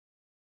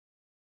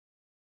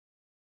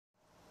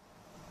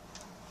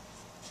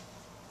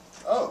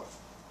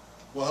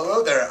Well,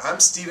 hello there. I'm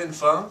Stephen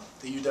Fung,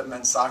 the UW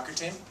men's soccer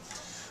team.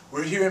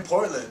 We're here in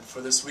Portland for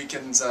this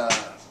weekend's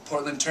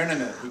Portland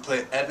tournament. We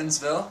play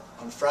Evansville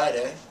on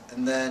Friday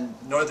and then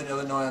Northern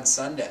Illinois on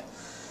Sunday.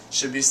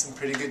 Should be some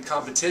pretty good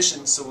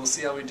competition, so we'll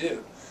see how we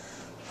do.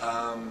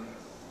 I'm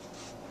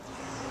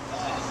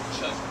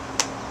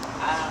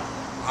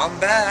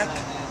back.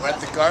 We're at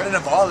the Garden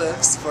of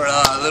Olives for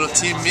a little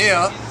team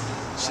meal.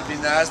 Should be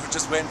nice. We're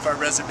just waiting for our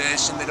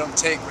reservation. They don't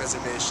take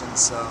reservations,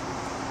 so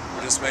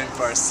we're just waiting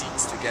for our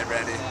seats to get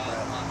ready.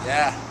 But,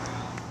 yeah.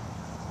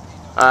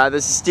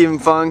 This is Stephen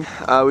Fung.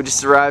 We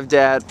just arrived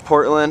at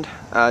Portland,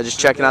 just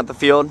checking out the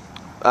field.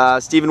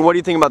 Stephen, what do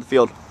you think about the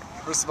field?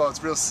 First of all,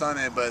 it's real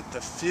sunny, but the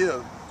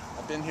field,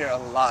 I've been here a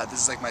lot.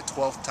 This is like my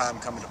 12th time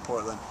coming to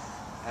Portland.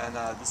 And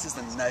this is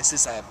the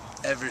nicest I have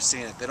ever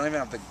seen it. They don't even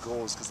have the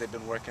goals because they've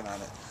been working on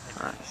it.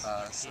 Nice.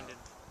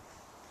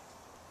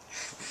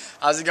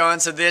 How's it going?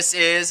 So this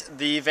is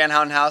the Van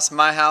Houten house,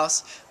 my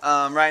house.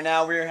 Right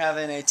now we're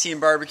having a team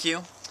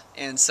barbecue,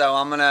 and so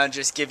I'm gonna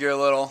just give you a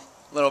little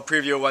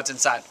preview of what's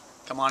inside.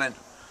 Come on in.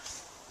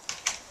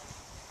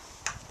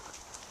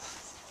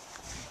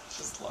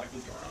 Just lock the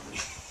door on me.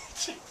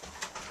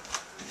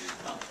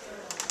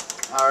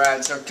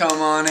 Alright, so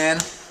come on in.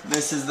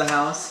 This is the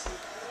house.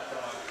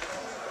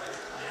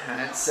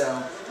 Alright,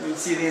 so you can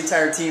see the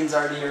entire team's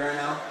already here right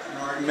now.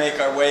 We're gonna make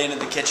our way into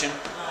the kitchen.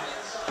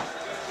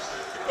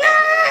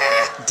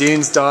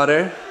 Dean's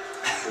daughter.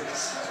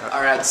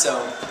 Alright, so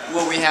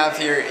what we have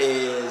here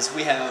is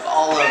we have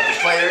all of the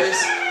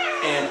players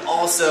and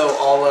also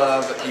all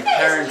of the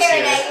parents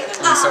here.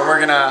 And so we're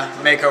gonna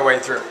make our way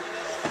through.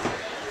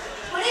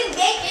 What is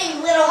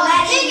baking, little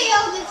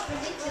video? This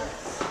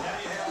ridiculous.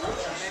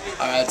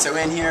 Alright, so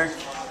in here,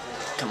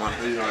 come on.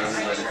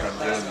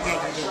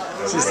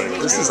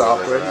 This is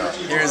awkward.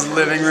 Here's the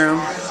living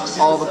room.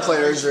 All the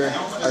players are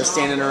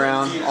standing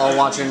around, all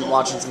watching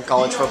some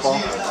college football.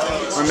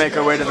 We're gonna make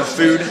our way to the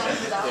food.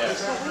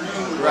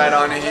 Right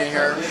on in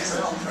here.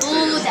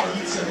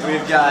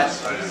 We've got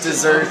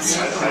desserts,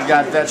 we've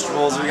got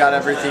vegetables, we got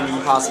everything you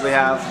can possibly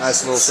have.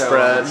 Nice little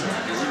spread.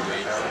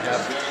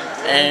 Yep.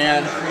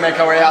 And we make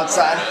our way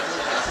outside.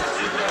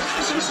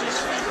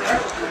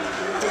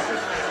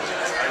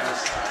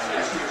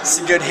 It's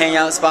a good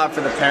hangout spot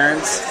for the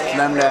parents, for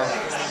them to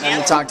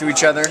talk to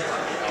each other.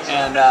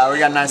 And we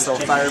got a nice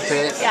little fire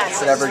pit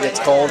if it ever gets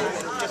cold.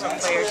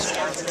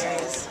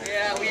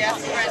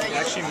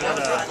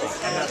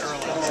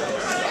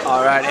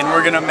 Alright, and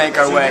we're gonna make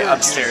our way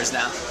upstairs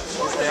now.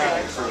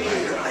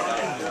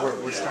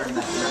 We're starting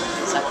that.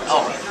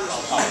 Oh.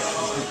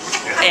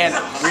 And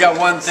we got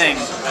one thing.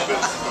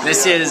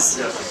 This is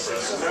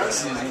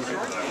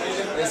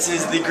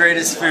the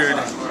greatest food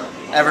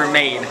ever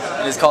made.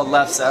 It is called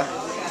lefse.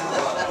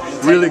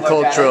 Really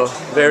cultural.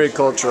 Very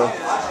cultural.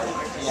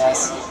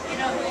 Yes.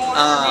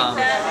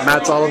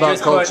 Matt's all about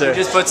culture.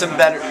 Just put some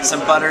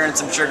butter and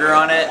some sugar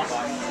on it,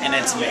 and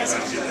it's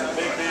amazing.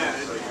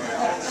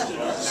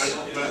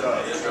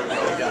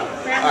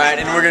 Alright,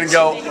 and we're gonna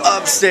go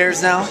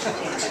upstairs now.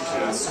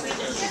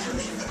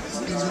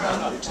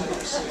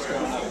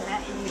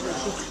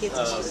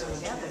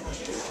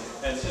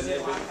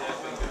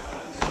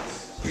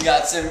 We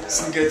got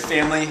some good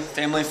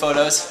family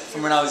photos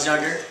from when I was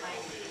younger.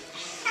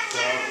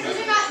 Those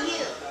are not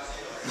you.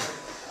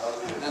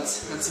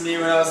 That's me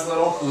when I was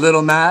little.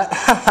 Little Matt.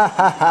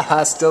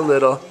 Still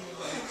little.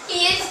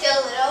 He is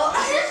still little.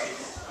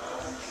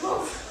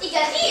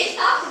 Because he is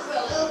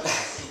awkward.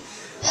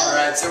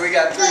 Alright, so we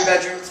got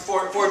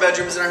four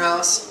bedrooms in our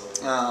house.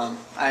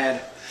 I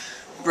had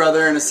a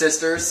brother and a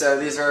sister, so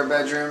these are our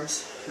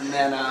bedrooms. And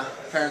then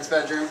parents'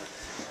 bedroom.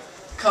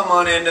 Come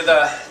on into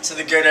the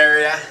good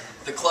area,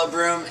 the club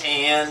room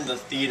and the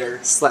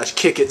theater. /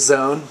 kick it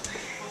zone.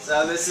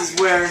 So this is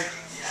where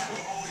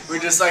we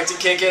just like to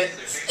kick it.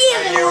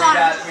 Right here we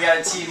got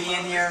a TV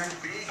in here.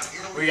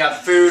 We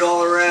got food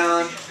all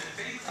around.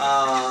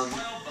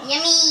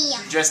 Yummy.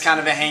 Just kind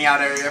of a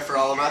hangout area for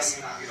all of us.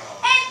 And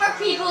for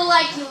people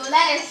like you,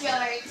 letter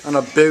shorts. On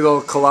a big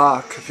old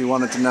clock, if you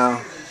wanted to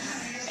know.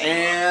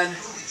 And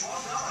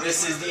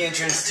this is the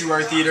entrance to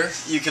our theater.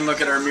 You can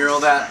look at our mural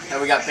that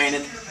we got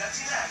painted.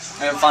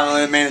 And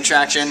finally the main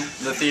attraction,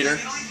 the theater.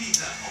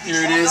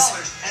 Here it is.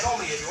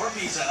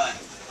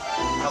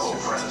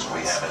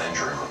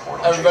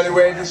 Everybody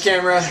wave your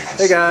camera.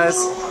 Hey guys.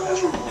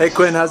 Hey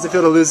Quinn, how's it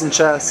feel to lose in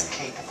chess?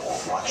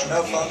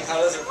 No fun. How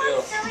does it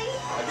feel? I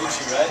beat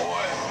you, right?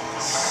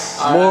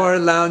 More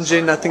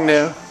lounging, nothing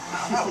new.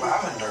 How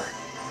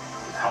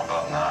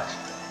about not?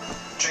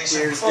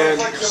 Here's good.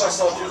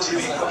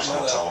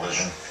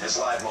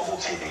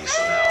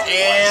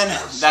 And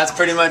that's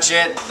pretty much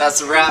it.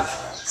 That's a wrap.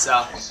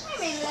 So,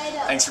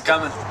 thanks for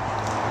coming.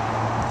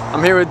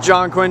 I'm here with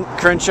John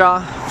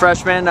Crenshaw,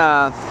 freshman.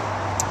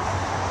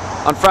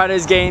 On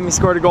Friday's game, he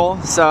scored a goal.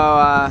 So,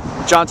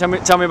 John, tell me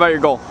about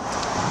your goal.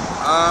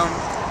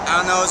 I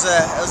don't know.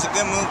 It was a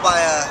good move by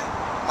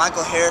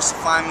Michael Harris to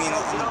find me in the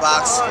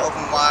box,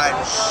 open wide,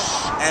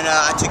 and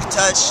I took a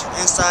touch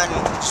inside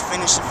and just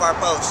finished the far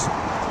post.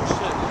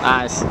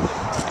 Nice.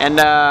 And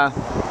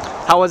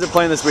how was it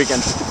playing this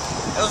weekend?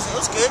 it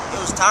was good. It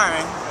was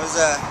tiring. It was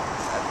a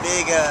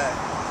big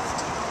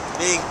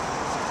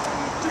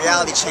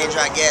reality changer,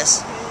 I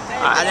guess.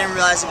 I didn't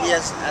realize it'd be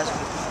as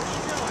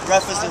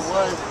rough as it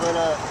was, but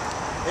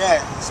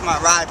yeah, it's my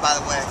ride, by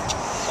the way.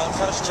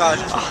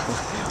 Chargers.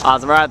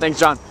 Awesome. All right, thanks,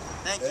 John.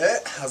 Thank you. Hey,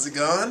 how's it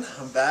going?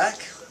 I'm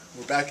back.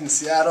 We're back in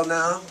Seattle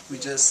now. We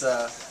just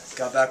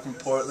got back from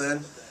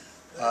Portland.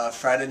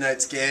 Friday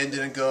night's game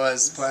didn't go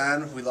as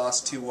planned. We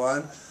lost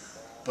 2-1.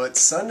 But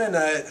Sunday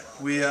night,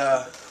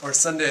 or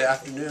Sunday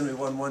afternoon, we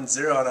won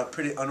 1-0 on a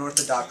pretty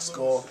unorthodox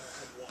goal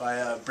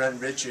by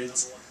Brent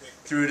Richards.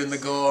 Threw it in the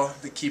goal.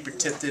 The keeper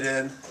tipped it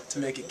in to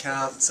make it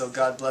count. So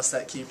God bless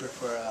that keeper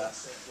for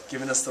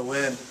giving us the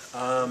win.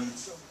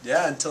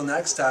 Yeah, until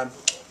next time.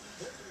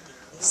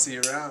 See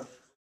you around.